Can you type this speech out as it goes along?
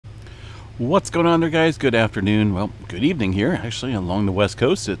What's going on there, guys? Good afternoon. Well, good evening here, actually, along the west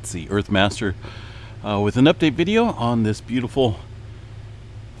coast. It's the Earthmaster with an update video on this beautiful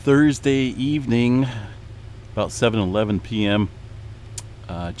Thursday evening, about 7:11 p.m.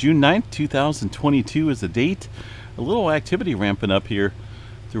 June 9th, 2022 is the date. A little activity ramping up here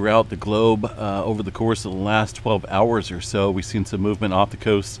throughout the globe over the course of the last 12 hours or so. We've seen some movement off the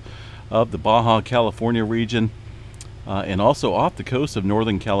coast of the Baja California region. And also off the coast of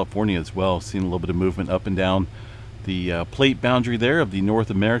Northern California as well. Seeing a little bit of movement up and down the plate boundary there of the North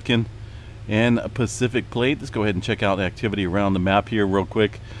American and Pacific plate. Let's go ahead and check out activity around the map here real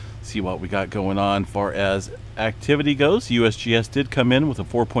quick. See what we got going on as far as activity goes. USGS did come in with a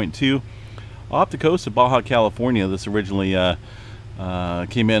 4.2 off the coast of Baja California. This originally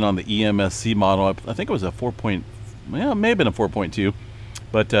came in on the EMSC model. I think it was a 4. Well, it may have been a 4.2.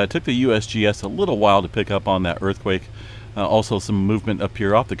 But took the USGS a little while to pick up on that earthquake. Also some movement up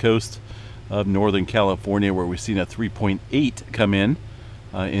here off the coast of Northern California, where we've seen a 3.8 come in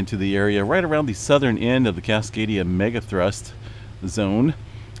into the area right around the southern end of the Cascadia megathrust zone.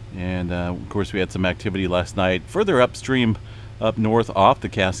 And of course we had some activity last night further upstream up north off the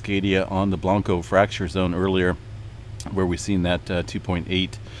Cascadia on the Blanco fracture zone earlier, where we've seen that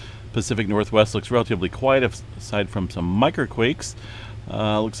 2.8. Pacific Northwest looks relatively quiet aside from some microquakes.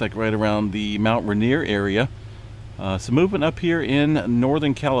 Looks like right around the Mount Rainier area. Some movement up here in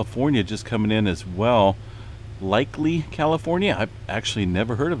Northern California just coming in as well. Likely, California. I've actually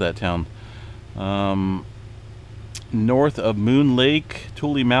never heard of that town. North of Moon Lake,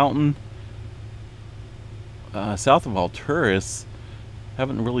 Tule Mountain, south of Alturas.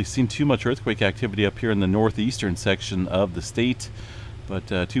 Haven't really seen too much earthquake activity up here in the northeastern section of the state. But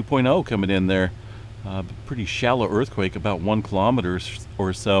 2.0 coming in there. Pretty shallow earthquake, about 1 kilometer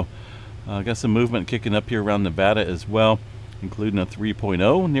or so. Got some movement kicking up here around Nevada as well, including a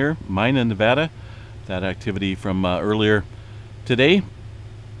 3.0 near Mina, Nevada. That activity from earlier today.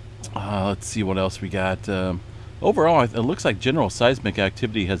 Let's see what else we got. Overall, it looks like general seismic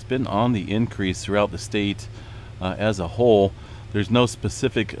activity has been on the increase throughout the state as a whole. There's no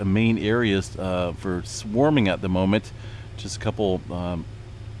specific main areas for swarming at the moment. Just a couple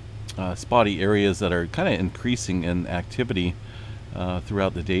spotty areas that are kind of increasing in activity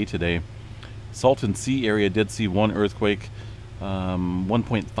throughout the day today. Salton Sea area did see one earthquake,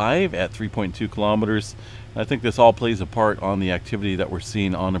 1.5 at 3.2 kilometers. I think this all plays a part on the activity that we're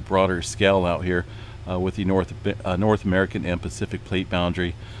seeing on a broader scale out here with the North American and Pacific plate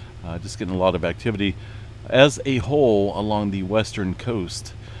boundary. Just getting a lot of activity as a whole along the western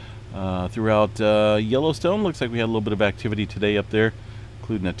coast. Throughout Yellowstone, looks like we had a little bit of activity today up there,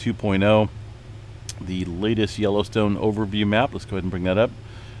 including a 2.0. The latest Yellowstone overview map. Let's go ahead and bring that up.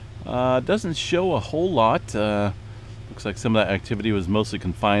 Doesn't show a whole lot. Looks like some of that activity was mostly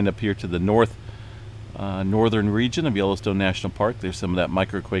confined up here to the northern region of Yellowstone National Park. There's some of that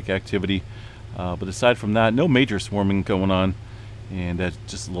microquake activity. But aside from that, no major swarming going on. And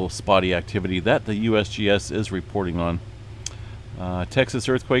just a little spotty activity that the USGS is reporting on. Texas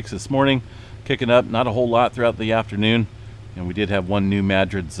earthquakes this morning, kicking up. Not a whole lot throughout the afternoon. And we did have one new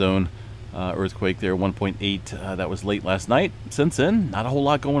Madrid zone earthquake there, 1.8. That was late last night. Since then, not a whole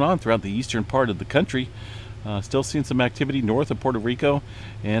lot going on throughout the eastern part of the country. Still seeing some activity north of Puerto Rico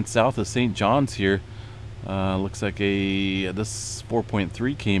and south of St. John's here. Looks like this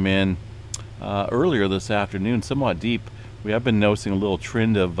 4.3 came in earlier this afternoon, somewhat deep. We have been noticing a little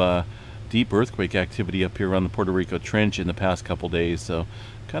trend of deep earthquake activity up here around the Puerto Rico Trench in the past couple days. So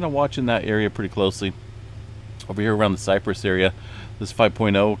kind of watching that area pretty closely. Over here around the Cypress area, this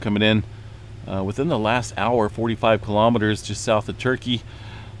 5.0 coming in within the last hour, 45 kilometers just south of Turkey.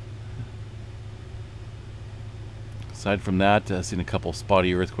 Aside from that, seen a couple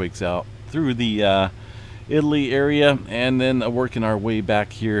spotty earthquakes out through the Italy area, and then working our way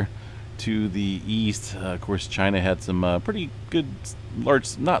back here to the east. Of course, China had some pretty good,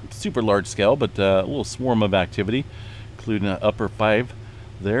 large, not super large scale, but a little swarm of activity, including an upper 5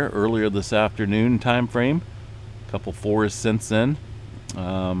 there earlier this afternoon time frame. Couple 4s since then.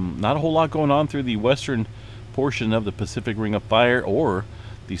 Not a whole lot going on through the western portion of the Pacific Ring of Fire or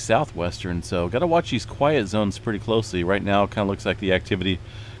the southwestern, so got to watch these quiet zones pretty closely. Right now, kind of looks like the activity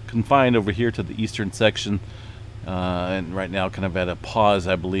confined over here to the eastern section, and right now kind of at a pause,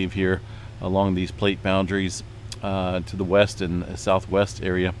 I believe, here along these plate boundaries to the west and southwest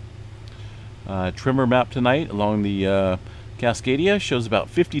area. Tremor map tonight along the Cascadia shows about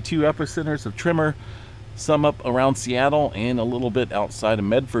 52 epicenters of tremor. Some up around Seattle and a little bit outside of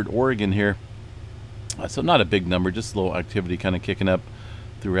Medford, Oregon here. So not a big number, just a little activity kind of kicking up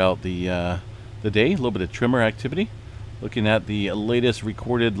throughout the day. A little bit of tremor activity. Looking at the latest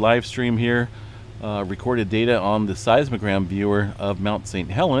recorded live stream here, recorded data on the seismogram viewer of Mount St.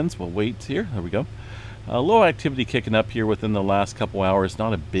 Helens. We'll wait here. There we go. Low activity kicking up here within the last couple hours.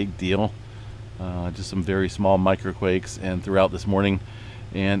 Not a big deal. Just some very small microquakes, and throughout this morning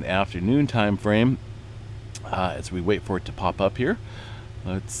and afternoon time frame, as we wait for it to pop up here.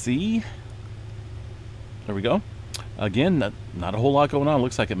 Let's see. There we go. Again, not a whole lot going on.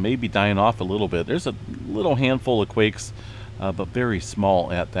 Looks like it may be dying off a little bit. There's a little handful of quakes, but very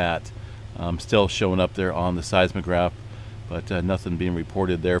small at that. Still showing up there on the seismograph, but nothing being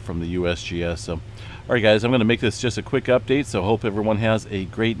reported there from the USGS. So, all right, guys, I'm going to make this just a quick update. So, hope everyone has a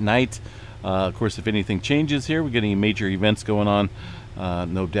great night. Of course, if anything changes here, we're getting major events going on.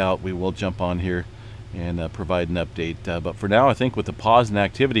 No doubt we will jump on here and provide an update. But for now, I think with the pause in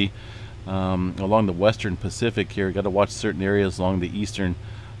activity along the western Pacific here, got to watch certain areas along the eastern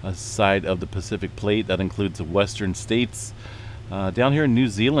side of the Pacific plate. That includes the western states. Down here in New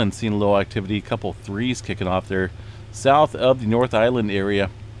Zealand, seeing low activity, a couple threes kicking off there. South of the North Island area,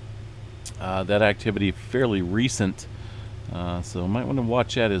 that activity fairly recent. So might want to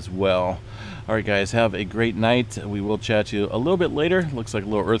watch that as well. All right, guys, have a great night. We will chat to you a little bit later. Looks like a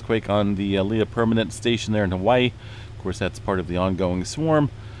little earthquake on the Leah Permanent Station there in Hawaii. Of course, that's part of the ongoing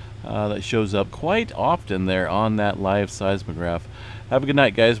swarm that shows up quite often there on that live seismograph. Have a good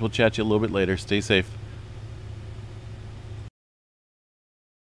night, guys. We'll chat to you a little bit later. Stay safe.